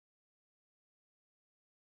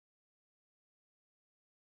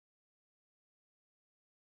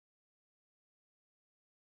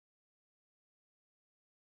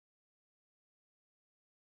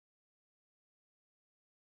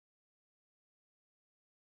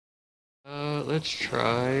Let's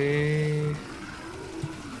try...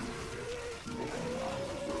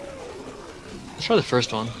 Let's try the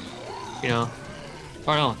first one. You know.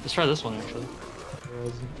 Or no, let's try this one actually.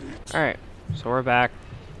 Alright, so we're back.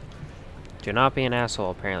 Do not be an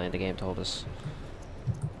asshole, apparently the game told us.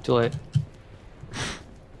 Too late.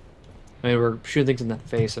 I mean, we're shooting things in the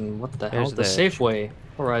face, and what the hell? There's The safe way.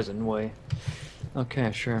 Horizon way.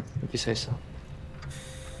 Okay, sure. If you say so.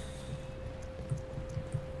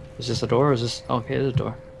 Is this a door, or is this... Oh, okay, it's a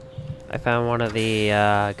door. I found one of the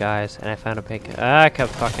guys, and I found a pink...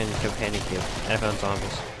 fucking companion cube. And I found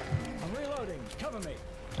zombies. I'm reloading. Cover me.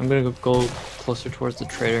 I'm gonna go closer towards the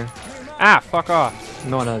trader. Ah, fuck off!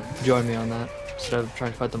 You might wanna join me on that, instead of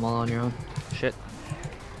trying to fight them all on your own. Shit.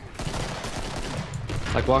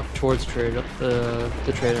 Like, walk towards the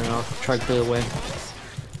trader, and I'll try to clear the way.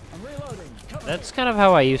 I'm reloading. Cover That's kind of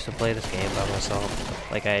how I used to play this game by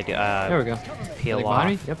myself. Like, I There we go. peel Like off.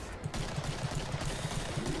 behind me? Yep.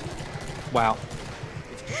 Wow.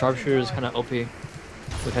 Sharpshooter is kind of OP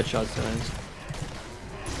with headshots sometimes.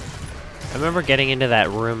 I remember getting into that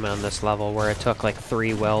room on this level where it took like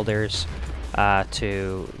 3 welders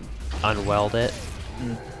to unweld it.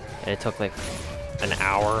 Mm. And it took like an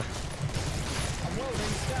hour. I'm welding.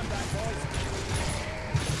 Stand back, boys.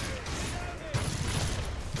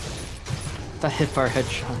 That hipfire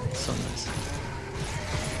headshot is so nice.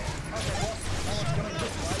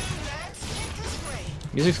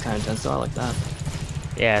 Music's kind of intense though, I like that.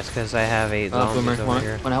 Yeah, it's because I have 8 zombies Boomer, over wanna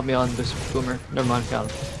here. help me out on this Boomer? Never mind,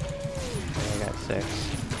 got him. I got 6.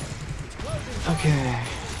 Okay,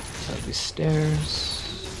 so these stairs.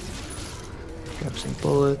 Grab some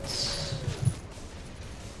bullets.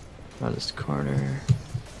 Around this corner.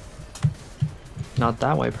 Not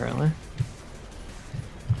that way, apparently.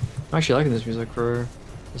 I'm actually liking this music for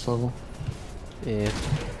this level. Yeah.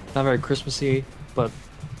 Not very Christmassy, but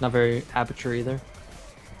not very Aperture either.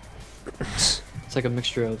 It's like a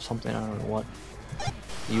mixture of something, I don't know what.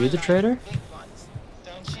 You the trader?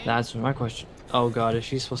 That's my question. Oh god, is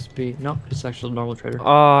she supposed to be... Nope, it's actually a normal trader.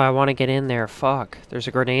 Oh, I want to get in there. Fuck. There's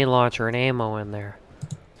a grenade launcher and ammo in there.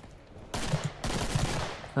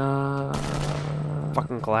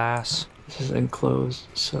 Fucking glass. This is enclosed,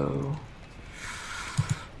 so...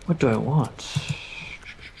 What do I want?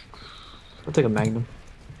 I'll take a Magnum.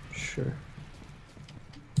 Sure.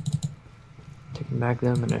 Take a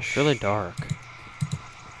Magnum and a... It's really dark.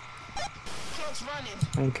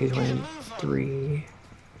 MK23...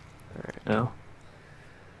 No.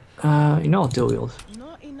 You know I'll dual wield.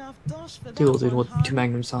 Dual wield with 2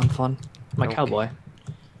 Magnums sound fun. I'm a Okay. cowboy.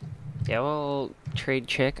 Yeah, well, trade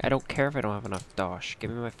chick. I don't care if I don't have enough dosh. Give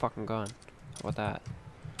me my fucking gun. How about that?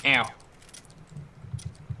 Ow.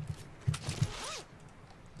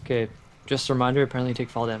 Okay, just a reminder, apparently you take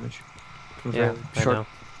fall damage. From a Yeah, very I short know.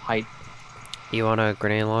 height. You want a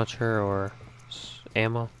grenade launcher or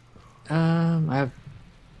ammo? I have...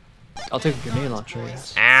 I'll take a grenade launcher, I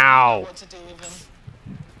guess. Ow!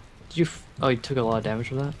 Did you... Oh, you took a lot of damage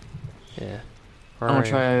from that? Yeah. I'm gonna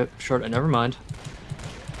try a short... Never mind.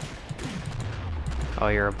 Oh,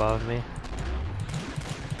 you're above me?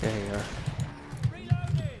 Yeah, you are.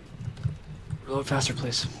 Reload faster,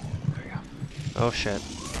 please. There you go. Oh, shit.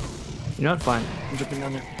 You know what? Fine. I'm jumping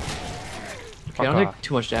down there. Okay, I don't take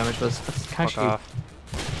too much damage, but that's kind Fuck of off.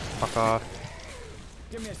 Fuck off.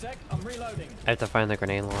 Give me a sec. I'm reloading. I have to find the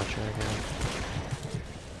grenade launcher again.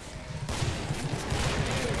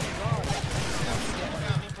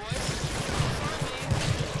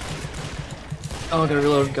 Oh, gotta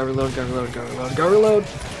reload, gotta reload, gotta reload, gotta reload, gotta reload!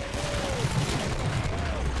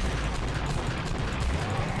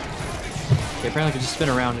 Okay, apparently I could just spin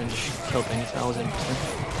around and just kill things. That was interesting.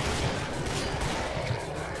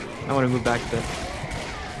 I want to move back a bit.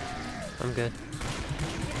 I'm good.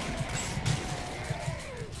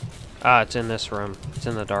 Ah, it's in this room. It's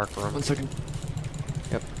in the dark room. 1 second.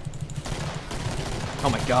 Yep. Oh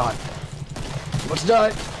my god. Let's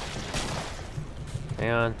die!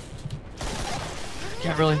 Hang on.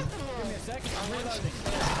 Can't really. Give me a sec. I'm reloading.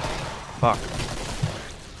 Fuck.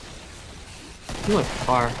 You went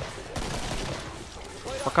far.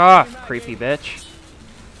 Fuck off, creepy bitch.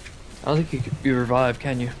 I don't think you could be revived,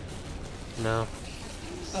 can you? No.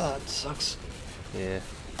 Ah, that sucks. Yeah.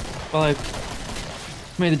 Well, I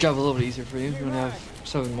made the job a little bit easier for you. You only have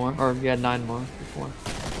 7 more, or you had 9 more before.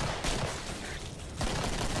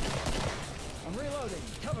 I'm reloading.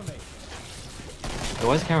 Cover me. So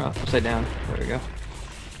why is the camera upside down? There we go.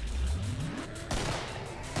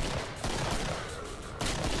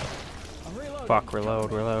 I'm reloading. Fuck,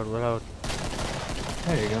 reload, reload, reload.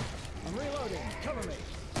 There you go. I'm reloading. Cover me.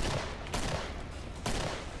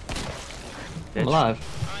 I'm alive.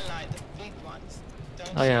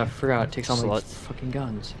 Oh yeah, I forgot. It takes all my Slut. fucking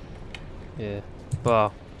guns. Yeah.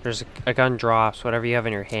 Well, there's a gun drops. Whatever you have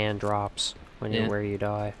in your hand drops when Yeah. you where you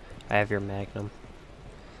die. I have your Magnum.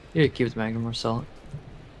 Yeah, keep the Magnum or sell it.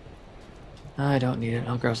 I don't need it.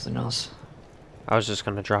 I'll grab something else. I was just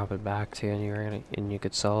gonna drop it back to you, and you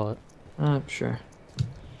could sell it. Sure.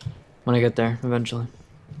 When I get there, eventually.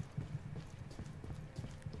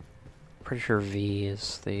 Pretty sure V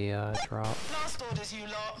is the drop. Last orders, you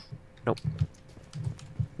lot. Nope.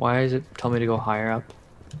 Why is it tell me to go higher up?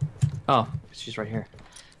 Oh, she's right here.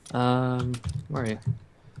 Where are you?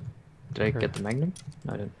 Did I get the Magnum?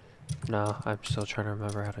 No, I didn't. No, I'm still trying to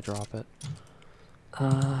remember how to drop it.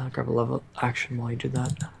 Grab a level action while you do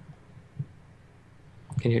that.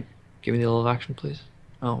 Can you give me the level of action, please?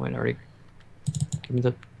 Oh, wait, already. Give me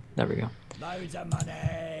the. There we go. Loads of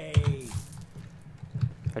money.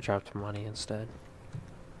 I dropped money instead.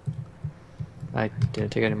 I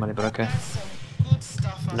didn't take any money, but okay. That's some good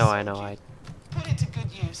stuff. No, I sold know. you. I Put it to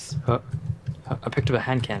good use. I picked up a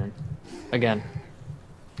hand cannon. Again.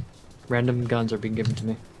 Random guns are being given to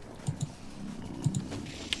me.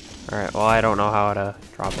 Alright, well, I don't know how to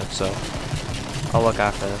drop it, so I'll look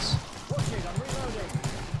after this. Watch it, I'm reloading.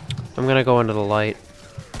 I'm gonna go into the light.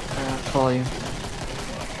 Follow you.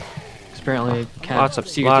 'Cause apparently, can't Lots of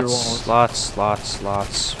see you through walls. lots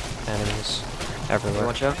enemies everywhere.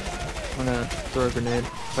 Watch out. I'm gonna throw a grenade.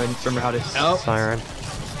 If I remember how to. Oh! Siren.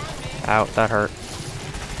 Ow, that hurt.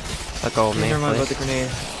 Let go of me, Never mind about please. the grenade.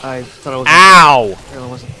 I thought it was. Ow! It really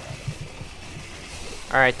wasn't.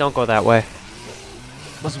 Alright, don't go that way.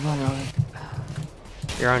 Wasn't planning on it.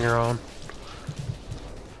 You're on your own.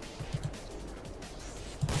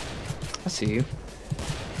 I see you.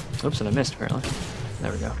 Oops, and I missed apparently.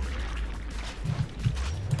 There we go.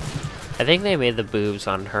 I think they made the boobs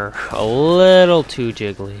on her a little too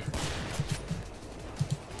jiggly.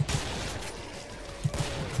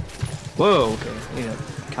 Whoa, okay. I need to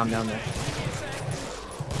calm down there.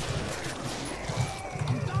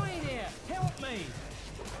 I'm dying here. Help me.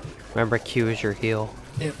 Remember, Q is your heal.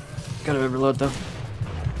 Yep. Gotta reload though.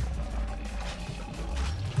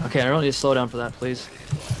 Okay, I don't need to slow down for that, please.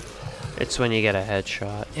 It's when you get a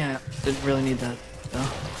headshot. Yeah, didn't really need that though.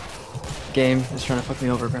 Game is trying to fuck me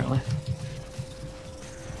over apparently.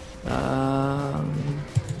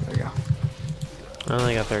 There we go. I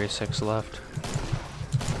only got 36 left.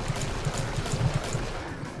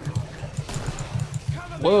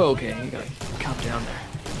 Whoa, okay, you gotta calm down there.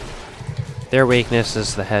 Their weakness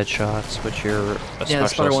is the headshots, which you're a Yeah, the spider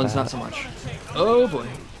specialist one's at. not so much. Oh boy.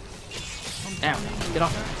 Ow, get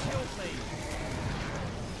off.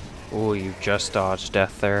 Ooh, you just dodged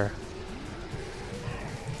death there.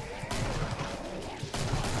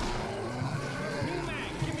 New mag,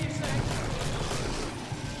 give me a sec.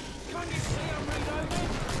 Can't you see I'm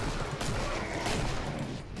reloading?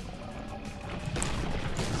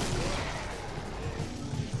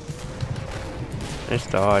 Nice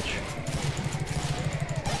dodge.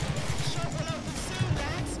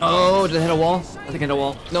 Oh, did I hit a wall? I think I hit a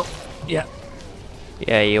wall. Nope. Yeah.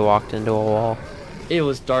 Yeah, you walked into a wall. It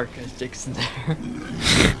was dark as dicks in there.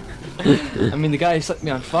 I mean, the guy set me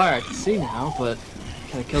on fire. I can see now, but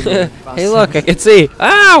kind of killed me. Hey, look, I can see.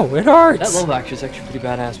 Ow, it hurts. That level action is actually pretty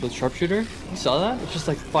badass with sharpshooter. You saw that? It's just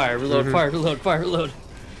like fire, reload, fire, reload, fire, reload.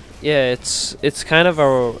 Yeah, it's kind of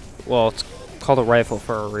a, well, it's called a rifle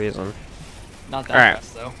for a reason. Not that Alright.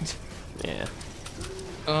 fast though. Yeah,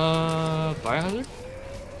 Biohazard?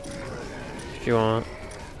 if you want.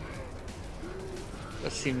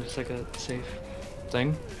 That seems like a safe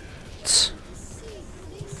thing.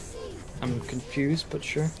 I'm confused, but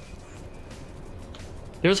sure.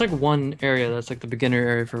 There's like one area that's like the beginner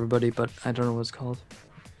area for everybody, but I don't know what it's called.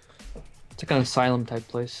 It's like an asylum type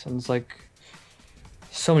place, and it's like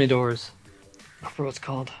so many doors. I forget what it's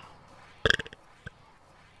called.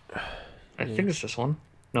 I think it's this one.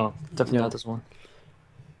 No, definitely not this one.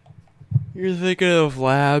 You're thinking of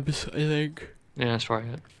labs, I think. Yeah, that's right.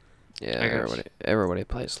 Yeah, I guess. everybody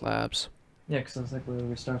plays labs. Yeah, because that's like where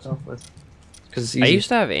we start off with. Because it's I easy. used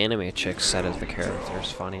to have anime chicks set as the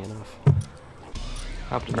characters, funny enough.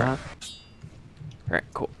 Hop to that. Alright,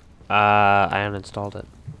 cool. I uninstalled it.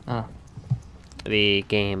 Ah. The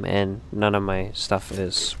game, and none of my stuff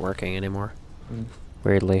is working anymore. Mm.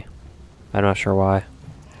 Weirdly. I'm not sure why.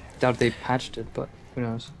 Doubt they patched it, but who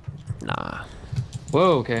knows. Nah.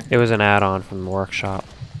 Whoa, okay. It was an add-on from the workshop.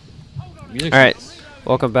 Music's Alright, nice.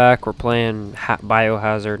 welcome back. We're playing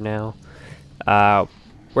Biohazard now.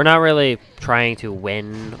 We're not really trying to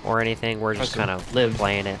win or anything. We're just Try to kind of live.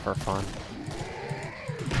 playing it for fun.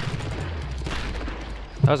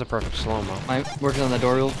 That was a perfect slow-mo. Am I working on that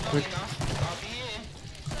door real quick?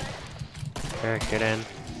 Alright, get in. I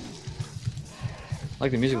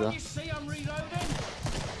like the music though. You see I'm reloading?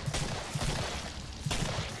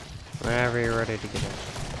 Whenever you're ready to get in.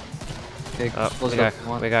 Okay, Oh, close we it got, up if you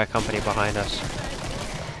want. we got company behind us.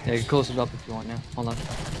 Yeah, you can close it up if you want now. Hold on.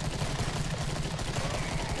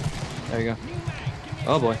 There you go.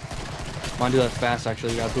 Oh boy. Want to do that fast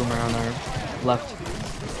actually. We got a boomer on our left.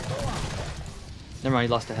 Never mind,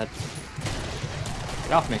 he lost a head.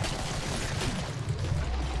 Get off me.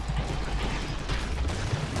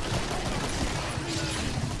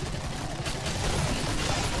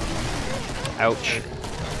 Ouch.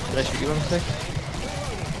 Did I shoot you by mistake?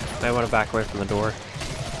 I want to back away from the door.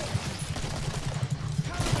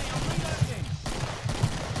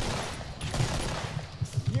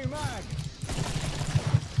 New mag.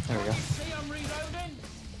 There we go. See I'm reloading?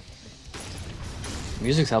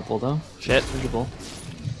 Music's helpful though. Shit. Visible.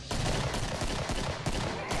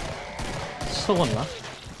 Still one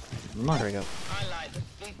left. Never mind. There we go. I like the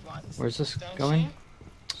big ones. Where's this don't going? you?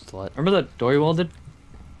 Slut. Remember that door you welded?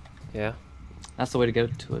 Yeah. That's the way to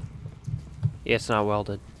get to it. Yeah, it's not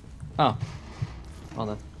welded. Oh. Well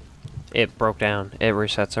then. It broke down. It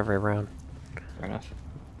resets every round. Fair enough.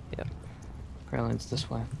 Yep. Apparently it's this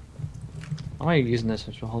way. Why am I using this?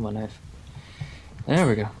 I should hold my knife. There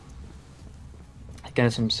we go.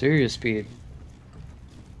 Getting some serious speed.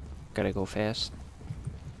 Gotta go fast.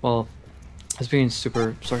 Well, I was being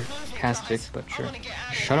super sarcastic, but sure.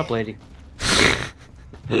 Shut up, lady.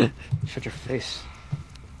 Shut your face.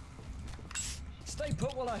 Stay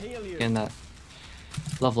put while I heal you. Getting that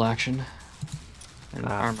level action. And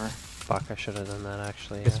Ah. armor. Fuck, I should have done that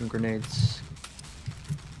actually. Get Yeah. some grenades.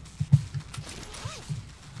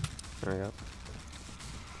 There we go.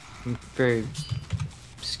 I'm very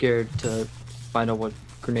scared to find out what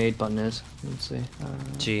grenade button is. Let's see.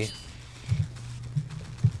 G.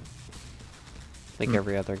 Like Hmm.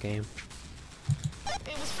 every other game.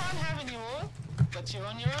 It was fun having you all, but you're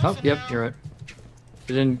on your own Oh, for yep, now. you're right.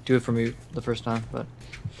 It didn't do it for me the first time, but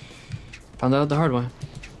found out the hard way.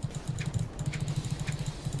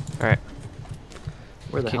 Alright.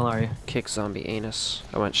 Where the Kick- hell are you? Kick zombie anus.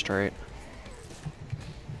 I went straight.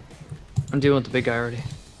 I'm dealing with the big guy already.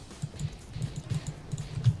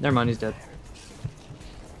 Never mind, he's dead.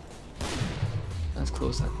 Let's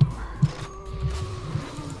close that door.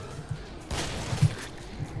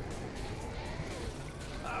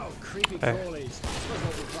 Oh, creepy Hey. crawlies. Suppose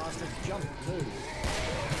all the bastards jump too.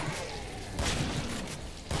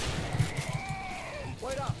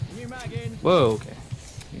 Wait up, new mag in. Whoa, okay.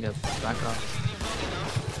 You need to back off.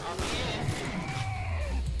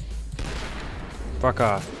 Fuck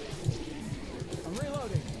off. I'm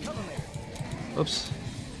reloading. Cover me. Oops.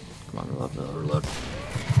 Come on, reload, reload, reload.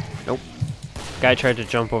 Nope. Guy tried to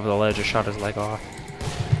jump over the ledge, I shot his leg off.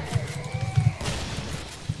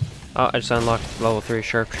 Oh, I just unlocked level 3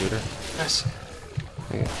 sharpshooter. Nice.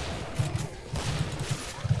 There you go.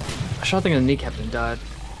 I shot the thing in the kneecap and died.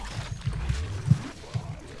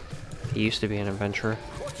 He used to be an adventurer.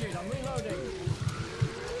 Watch it, I'm reloading.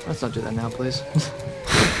 Let's not do that now, please.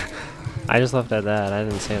 I just left it at that. I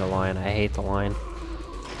didn't say the line. I hate the line.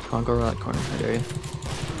 Come on, go around that corner. I dare you.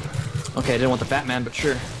 Okay, I didn't want the Batman, but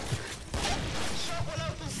sure. Shop will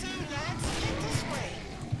open soon, lads. Get this way.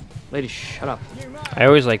 Lady, shut up. New mag. I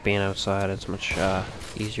always like being outside. It's much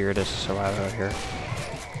easier it is to survive out here.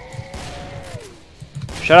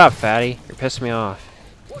 Shut up, fatty. You're pissing me off.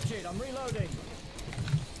 Watch it, I'm reloading.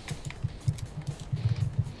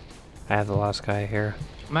 I have the last guy here.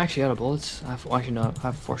 I'm actually out of bullets. I have, well, actually, no, I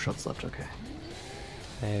have 4 shots left. Okay.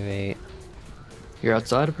 I have 8. You're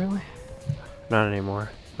outside, apparently? Not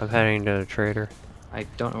anymore. I'm heading to the trader. I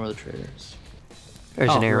don't know where the trader is. There's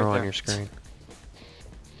Oh, an arrow right on there. your screen.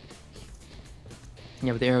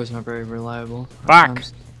 Yeah, but the arrow's not very reliable. Fuck!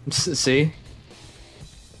 See?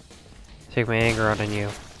 Take my anger out on you.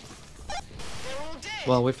 They're all dead.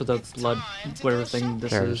 Well, wait for the It's blood, time to whatever go thing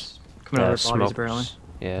this There's is. Coming out of our bodies, smoke. apparently.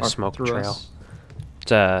 Yeah, Or smoke through trail. us.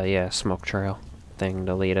 It's yeah, smoke trail thing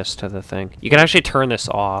to lead us to the thing. You can actually turn this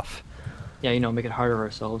off. Yeah, you know, make it harder for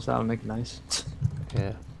ourselves. That would make it nice.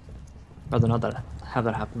 Yeah. Rather not that have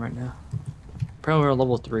that happen right now. Apparently we're at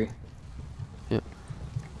level 3. Yep.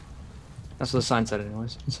 That's what the sign said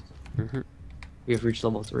anyways. Mhm. We have reached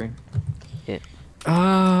level 3. Yeah.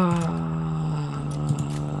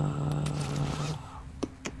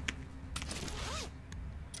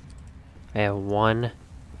 I have 1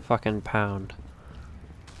 fucking pound.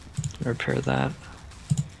 Repair that.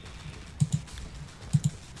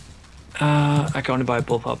 I can only buy a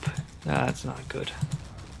bullpup. That's not good.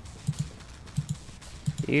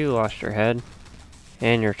 You lost your head.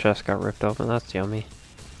 And your chest got ripped open. That's yummy.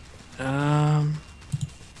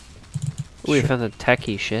 Ooh, we Sure. found the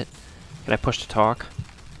techie shit. Can I push to talk?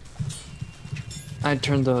 I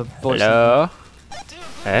turned the voice. Hello?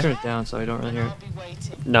 I Eh? turned it down so I don't really hear it. I'll be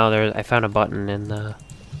waiting. No, there. I found a button in the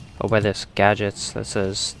by this gadgets that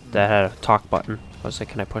says that had a talk button. I was like,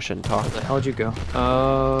 can I push it and talk? Where the hell did you go?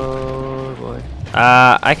 Oh boy.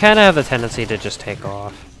 I kind of have the tendency to just take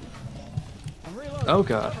off. I'm reloading. Oh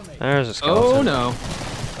god. Cover me. There's a skeleton. Oh no.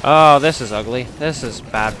 Oh, this is ugly. This is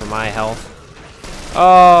bad for my health.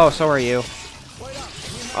 Oh, so are you. Wait up.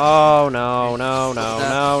 Oh, no, no, no,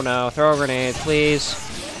 no, no. Throw grenades, please.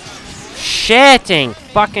 Shitting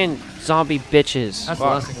fucking zombie bitches. That's the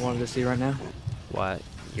last thing I wanted to see right now. What?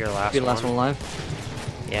 Your last Be the last one alive.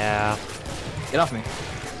 Yeah. Get off me.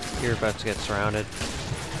 You're about to get surrounded.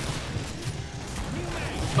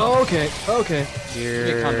 Oh, okay. Okay.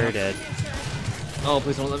 You're calm down. dead. Oh,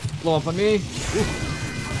 please don't let it blow up on me. Ooh.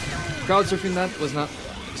 Crowd surfing that was not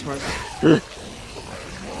smart.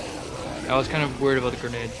 I was kind of worried about the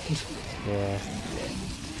grenade. Yeah.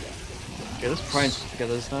 Okay, let's try and stick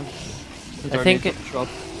together this time. Since I our think names it- drop.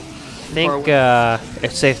 I think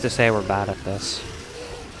it's safe to say we're bad at this.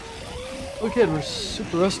 Okay, we're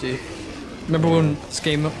super rusty. Remember when this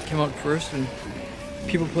game came out first and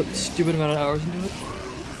people put stupid amount of hours into it?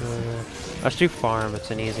 Let's do farm. It's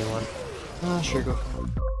an easy one. Ah, sure, go.